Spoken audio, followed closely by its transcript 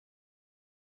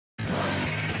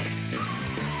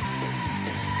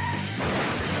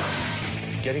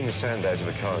Getting the sand out of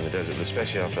a car in the desert,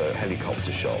 especially after a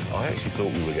helicopter shot, I actually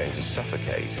thought we were going to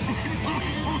suffocate.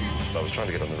 I was trying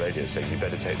to get on the radio saying we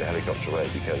better take the helicopter away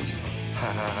because,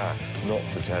 ha ha ha, not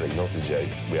for telling, not a joke,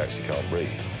 we actually can't breathe.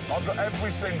 I've got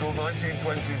every single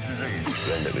 1920s disease.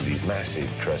 You end up with these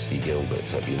massive crusty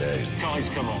gilberts up your nose. Guys,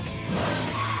 come on.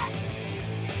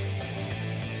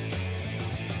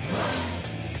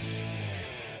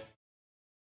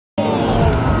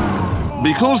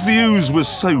 Because the ooze was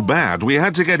so bad, we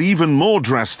had to get even more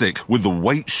drastic with the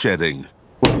weight shedding.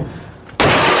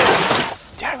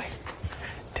 Jeremy,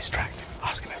 distract him.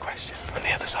 Ask him a question on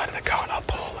the other side of the car and I'll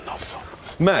pull all the knobs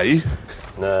off. May?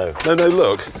 No. No,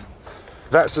 look.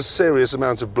 That's a serious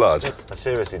amount of blood. I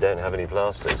seriously don't have any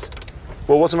plasters.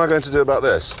 Well, what am I going to do about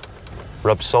this?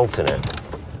 Rub salt in it.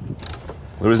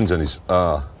 There isn't any...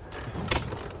 So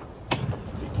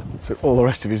all the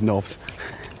rest of his knobs.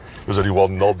 There's only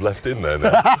one knob left in there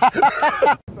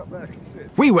now.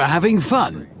 We were having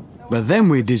fun, but then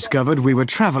we discovered we were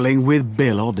travelling with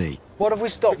Bill Oddie. What have we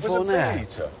stopped for now?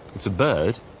 Bee-eater. It's a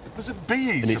bird. It was a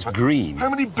bee-eater. And it's green. How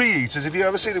many bee-eaters have you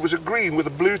ever seen? It was a green with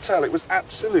a blue tail. It was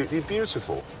absolutely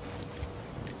beautiful.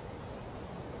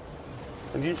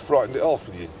 And you frightened it off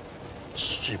with your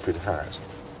stupid hat.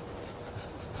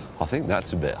 I think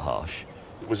that's a bit harsh.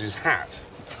 It was his hat.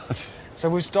 So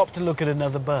we've stopped to look at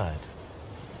another bird.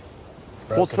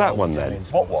 What's that one then?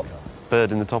 What one?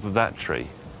 Bird in the top of that tree.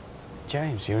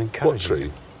 James, you're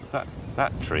encouraging. What tree?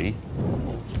 That tree.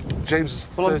 James.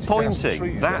 Well, I'm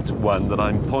pointing. That one that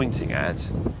I'm pointing at.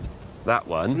 That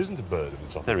one. There isn't a bird in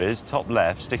the top. There is. Top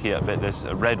left, sticky up bit. There's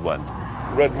a red one.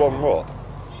 Red one what?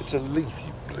 It's a leaf,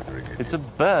 you blithering idiot. It's a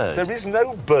bird. There is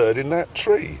no bird in that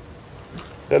tree.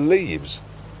 They're leaves.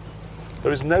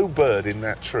 There is no bird in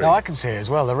that tree. No, I can see it as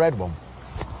well, the red one.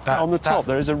 On the top,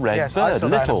 there is a red yes, bird, I saw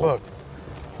that in a little. book.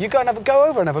 You go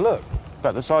over and have a look.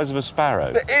 About the size of a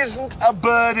sparrow. There isn't a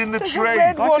bird in the There's tree. a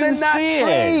red I one can in that see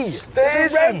tree. it.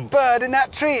 There's a red isn't. bird in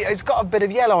that tree. It's got a bit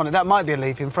of yellow on it. That might be a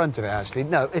leaf in front of it, actually.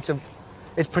 No, it's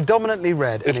predominantly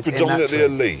red. It's and it's predominantly a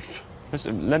in that tree. leaf.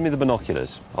 Listen, lend me the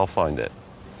binoculars. I'll find it.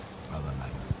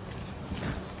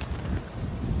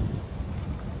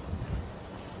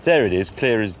 There it is,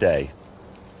 clear as day.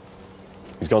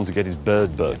 He's gone to get his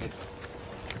bird book.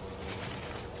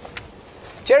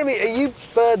 Jeremy, are you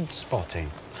bird spotting?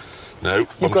 No.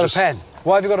 You've got a pen.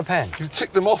 Why have you got a pen? You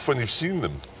tick them off when you've seen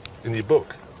them in your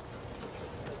book.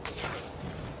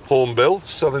 Hornbill,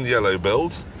 southern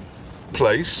yellow-billed,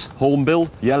 place, Hornbill,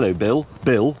 yellowbill,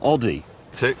 Bill, Oddie.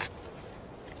 tick.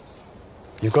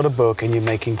 You've got a book and you're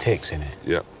making ticks in it.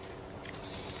 Yeah.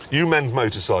 You mend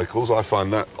motorcycles. I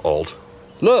find that odd.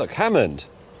 Look, Hammond.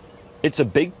 It's a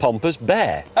big pompous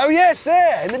bear. Oh, yes,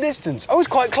 there, in the distance. Oh, it's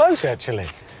quite close, actually.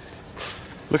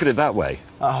 Look at it that way.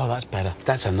 Oh, that's better.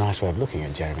 That's a nice way of looking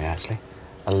at Jeremy, actually.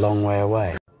 A long way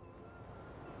away.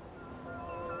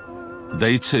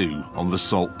 Day 2 on the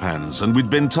salt pans, and we'd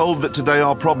been told that today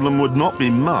our problem would not be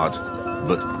mud,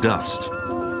 but dust.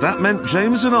 That meant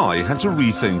James and I had to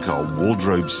rethink our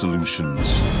wardrobe solutions.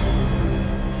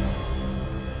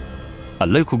 A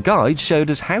local guide showed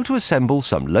us how to assemble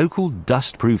some local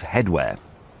dust-proof headwear,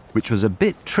 which was a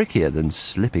bit trickier than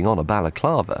slipping on a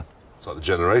balaclava. It's like the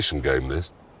generation game,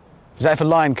 this. Is that if a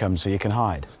lion comes so you can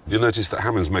hide? You'll notice that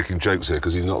Hammond's making jokes here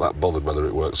because he's not that bothered whether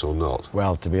it works or not.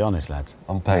 Well, to be honest, lads.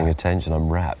 I'm paying attention, I'm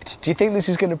wrapped. Do you think this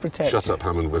is going to protect Shut you? up,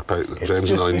 Hammond. It's James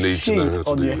just and I a need to know how sheet to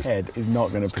on do your this. head is not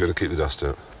going to It's going to protect. keep the dust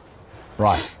out.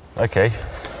 Right. Okay.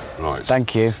 Right.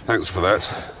 Thank you. Thanks for that.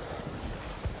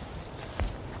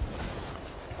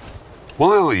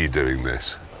 Why are you doing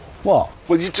this? What?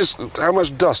 Well, how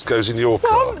much dust goes in your car?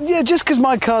 Well, yeah, just because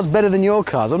my car's better than your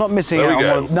car's. I'm not missing There out we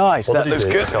on go. one. Nice, that looks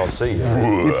good. I can't see you.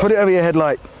 You put it over your head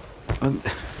like...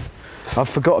 I've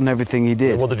forgotten everything he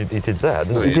did. What did he did that,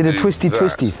 didn't No, he? He did a do twisty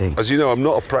that. thing. As you know, I'm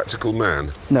not a practical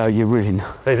man. No, you're really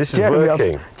not. Hey, this is Jeremy,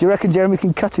 working. do you reckon Jeremy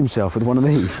can cut himself with one of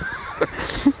these?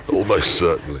 Almost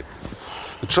certainly.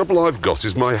 The trouble I've got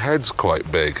is my head's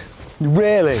quite big.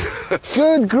 Really?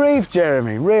 Good grief,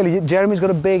 Jeremy. Really? Jeremy's got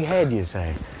a big head, you're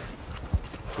saying?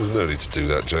 There's no need to do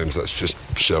that, James. That's just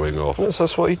showing off.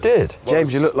 That's what he did.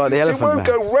 James, you look like the It elephant won't man.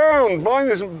 go round. Mine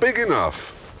isn't big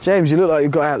enough. James, you look like you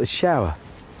got out of the shower.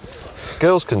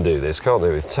 Girls can do this, can't they,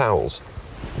 with towels?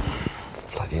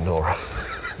 Bloody Nora.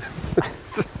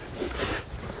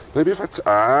 Maybe if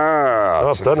I...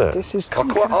 I've done it. This is...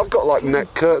 I've got like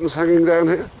neck curtains hanging down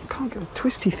here. Can't get the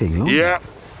twisty thing on. Yeah.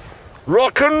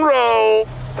 Rock and roll.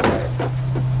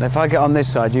 Now, if I get on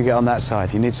this side, you get on that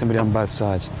side. You need somebody on both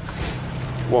sides.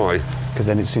 Why? Because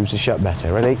then it seems to shut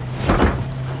better. Ready?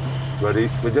 Ready?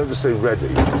 We don't just say ready.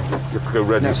 You have to go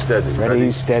ready, steady.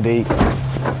 Ready, steady.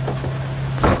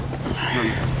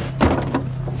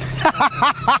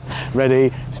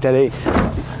 Ready, steady.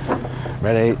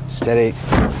 Ready, steady.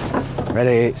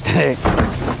 Ready, steady.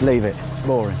 Leave it, it's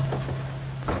boring.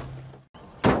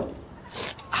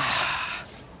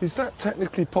 Is that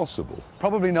technically possible?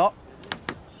 Probably not.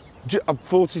 I'm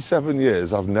 47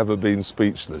 years, I've never been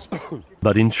speechless.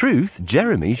 But in truth,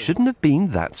 Jeremy shouldn't have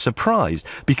been that surprised,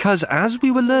 because as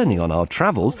we were learning on our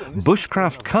travels,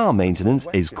 bushcraft car maintenance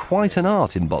is quite an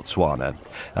art in Botswana.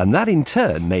 And that in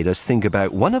turn made us think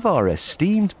about one of our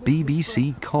esteemed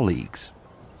BBC colleagues.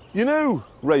 You know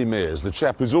Ray Mears, the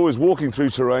chap who's always walking through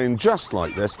terrain just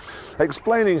like this,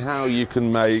 explaining how you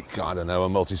can make, I don't know, a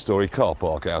multi-storey car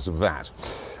park out of that.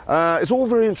 It's all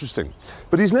very interesting,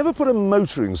 but he's never put a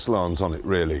motoring slant on it,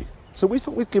 really. So we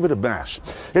thought we'd give it a bash.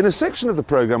 In a section of the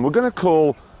programme we're going to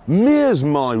call Mears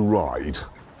My Ride.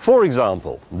 For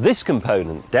example, this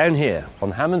component down here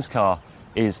on Hammond's car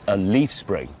is a leaf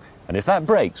spring. And if that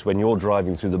breaks when you're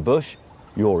driving through the bush,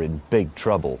 you're in big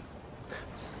trouble.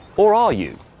 Or are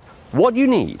you? What you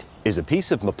need is a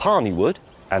piece of mapani wood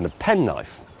and a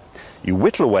penknife. You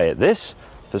whittle away at this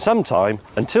for some time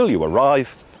until you arrive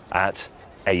at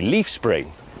a leaf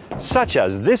spring, such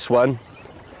as this one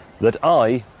that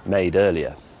I made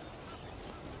earlier.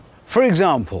 For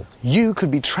example, you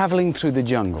could be travelling through the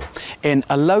jungle in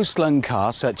a low-slung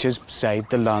car such as, say,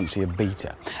 the Lancia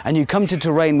Beta, and you come to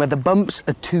terrain where the bumps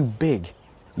are too big.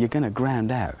 You're going to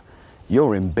ground out.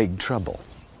 You're in big trouble.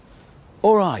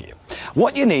 Or are you?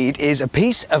 What you need is a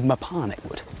piece of mapani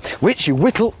wood, which you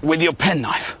whittle with your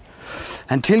penknife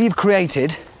until you've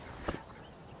created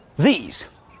these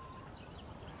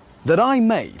that I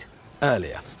made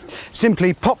earlier.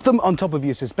 Simply pop them on top of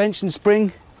your suspension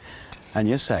spring and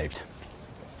you're saved.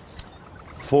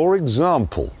 For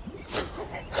example.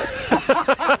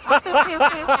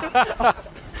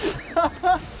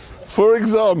 For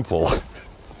example,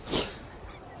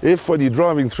 if when you're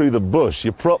driving through the bush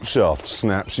your prop shaft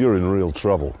snaps, you're in real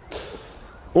trouble.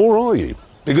 Or are you?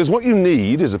 Because what you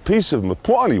need is a piece of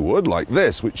mapani wood like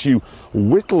this, which you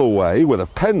whittle away with a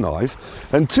penknife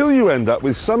until you end up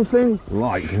with something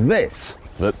like this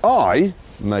that I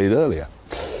made earlier.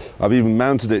 I've even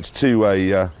mounted it to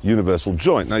a universal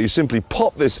joint. Now you simply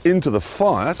pop this into the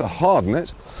fire to harden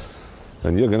it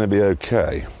and you're going to be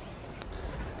okay.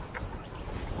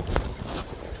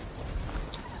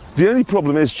 The only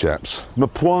problem is, chaps,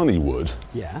 mapani wood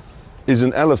is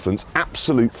an elephant's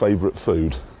absolute favourite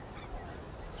food.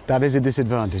 That is a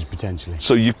disadvantage, potentially.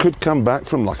 So you could come back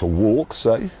from like a walk,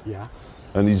 say, Yeah.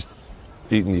 and he's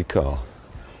eaten your car.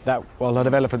 Well, a lot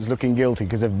of elephants looking guilty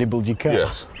because they've nibbled your car.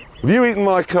 Yes. Have you eaten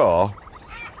my car?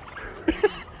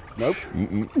 Nope.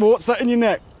 Well, what's that in your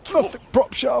neck? Oh, the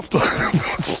prop shaft.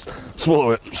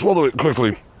 Swallow it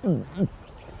quickly. No,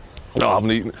 I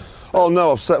haven't eaten it. Oh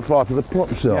no, I've set fire to the prop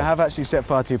shaft. I have actually set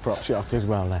fire to your prop shaft as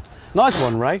well there. Nice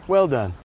one, Ray. Well done.